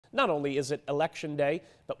Not only is it Election Day,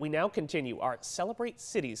 but we now continue our Celebrate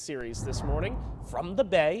Cities series this morning from the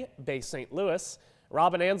Bay St. Louis.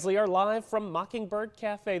 Rob and Ansley are live from Mockingbird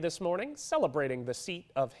Cafe this morning, celebrating the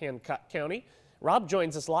seat of Hancock County. Rob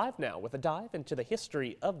joins us live now with a dive into the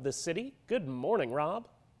history of the city. Good morning, Rob.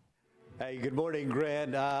 Hey, good morning,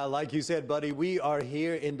 Grant. Like you said, buddy, we are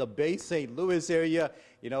here in the Bay St. Louis area.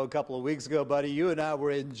 You know, a couple of weeks ago, buddy, you and I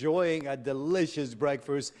were enjoying a delicious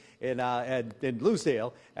breakfast in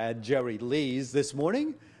Bluesdale at Jerry Lee's. This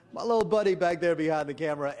morning, my little buddy back there behind the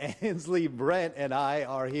camera, Ansley, Brent, and I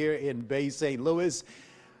are here in Bay St. Louis.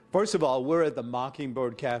 First of all, we're at the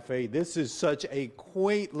Mockingbird Cafe. This is such a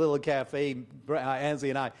quaint little cafe.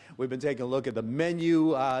 Ansley and I, we've been taking a look at the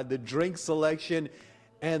menu, the drink selection,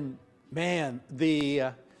 and man,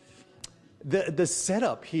 the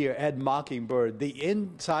setup here at Mockingbird, the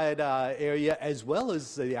inside area as well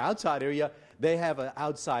as the outside area, they have an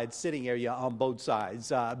outside sitting area on both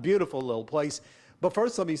sides. Beautiful little place. But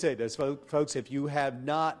first, let me say this, folks, if you have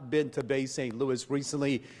not been to Bay St. Louis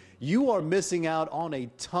recently, you are missing out on a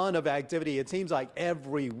ton of activity. It seems like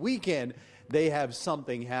every weekend they have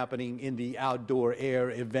something happening in the outdoor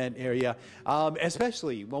air event area,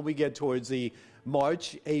 especially when we get towards the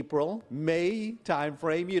March, April, May time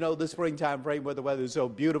frame, you know, the spring time frame where the weather is so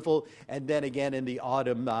beautiful, and then again in the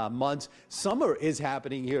autumn months. Summer is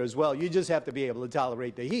happening here as well. You just have to be able to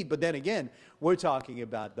tolerate the heat. But then again, we're talking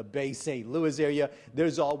about the Bay St. Louis area.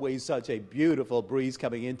 There's always such a beautiful breeze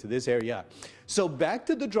coming into this area. So back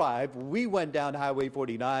to the drive, we went down Highway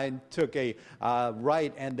 49, took a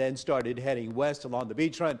right, and then started heading west along the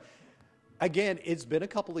beachfront. Again, it's been a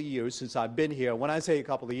couple of years since I've been here. When I say a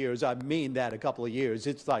couple of years, I mean that a couple of years.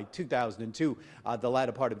 It's like 2002, the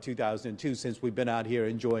latter part of 2002, since we've been out here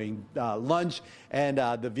enjoying lunch and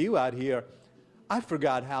the view out here. I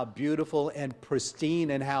forgot how beautiful and pristine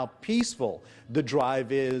and how peaceful the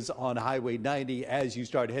drive is on Highway 90 as you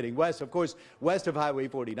start heading west. Of course, west of Highway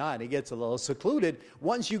 49, it gets a little secluded.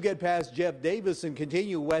 Once you get past Jeff Davis and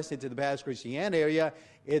continue west into the Pass Christian area,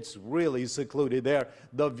 it's really secluded there.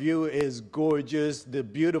 The view is gorgeous. The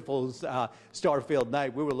beautiful star-filled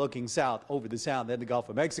night. We were looking south over the Sound and the Gulf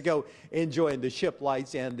of Mexico, enjoying the ship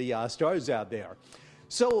lights and the stars out there.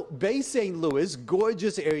 So Bay St. Louis,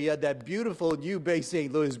 gorgeous area, that beautiful new Bay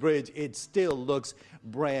St. Louis Bridge, it still looks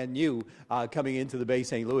brand new coming into the Bay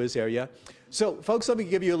St. Louis area. So folks, let me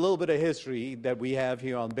give you a little bit of history that we have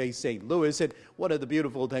here on Bay St. Louis. And one of the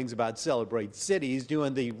beautiful things about Celebrate Cities,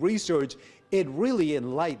 doing the research, it really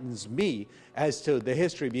enlightens me as to the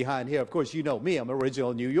history behind here. Of course, you know me, I'm an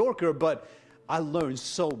original New Yorker, but I learned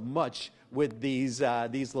so much with these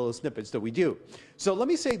little snippets that we do. So let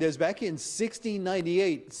me say this, back in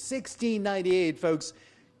 1698, folks,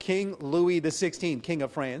 King Louis XVI, King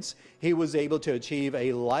of France, he was able to achieve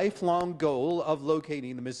a lifelong goal of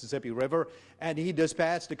locating the Mississippi River, and he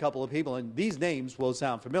dispatched a couple of people, and these names will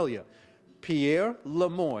sound familiar. Pierre Le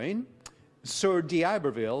Moyne, Sir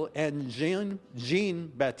d'Iberville, and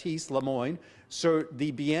Jean-Baptiste Le Moyne, Sir de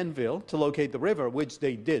Bienville, to locate the river, which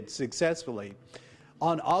they did successfully.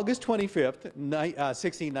 On August 25th,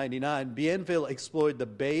 1699, Bienville explored the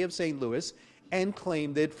Bay of St. Louis and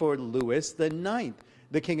claimed it for Louis IX,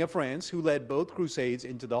 the King of France, who led both crusades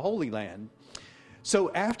into the Holy Land.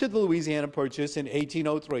 So after the Louisiana Purchase in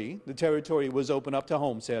 1803, the territory was opened up to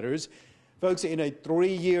homesteaders. Folks, in a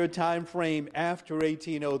 3-year time frame after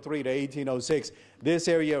 1803 to 1806, this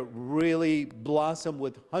area really blossomed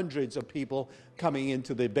with hundreds of people coming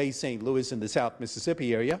into the Bay St. Louis and the South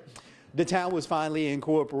Mississippi area. The town was finally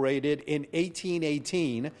incorporated in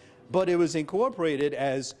 1818, but it was incorporated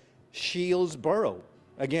as Shieldsboro.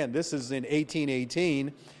 Again, this is in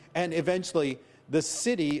 1818, and eventually the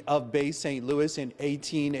city of Bay St. Louis in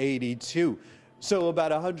 1882. So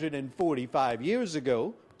about 145 years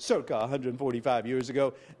ago, circa 145 years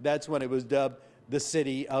ago, that's when it was dubbed the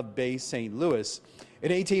city of Bay St. Louis.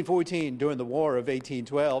 In 1814, during the War of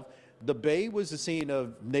 1812, the Bay was the scene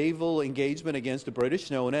of naval engagement against the British,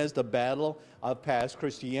 known as the Battle of Pass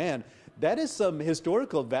Christian. That is some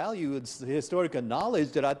historical value, it's historical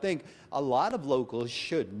knowledge that I think a lot of locals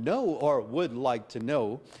should know or would like to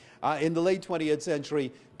know. In the late 20th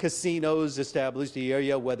century, casinos established the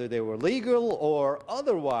area, whether they were legal or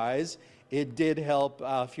otherwise. It did help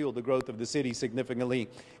fuel the growth of the city significantly,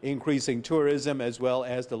 increasing tourism as well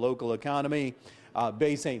as the local economy.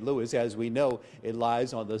 Bay St. Louis, as we know, it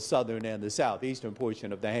lies on the southern and the southeastern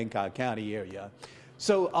portion of the Hancock County area.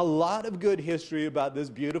 So a lot of good history about this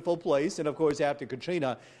beautiful place. And of course, after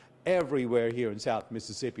Katrina, everywhere here in South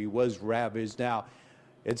Mississippi was ravaged. Now,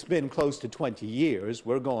 it's been close to 20 years.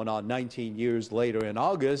 We're going on 19 years later in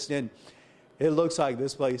August. And It looks like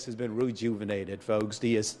this place has been rejuvenated, folks.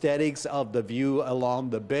 The aesthetics of the view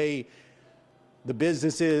along the bay, the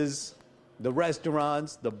businesses, the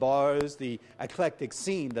restaurants, the bars, the eclectic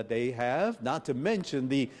scene that they have, not to mention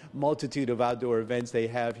the multitude of outdoor events they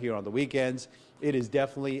have here on the weekends. It is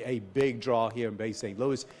definitely a big draw here in Bay St.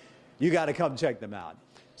 Louis. You got to come check them out.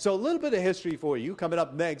 So a little bit of history for you. Coming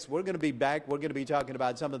up next, we're going to be back. We're going to be talking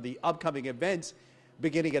about some of the upcoming events.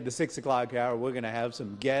 Beginning at the 6 o'clock hour, we're going to have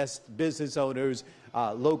some guests, business owners,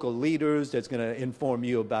 local leaders that's going to inform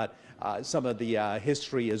you about some of the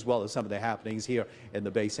history as well as some of the happenings here in the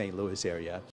Bay St. Louis area.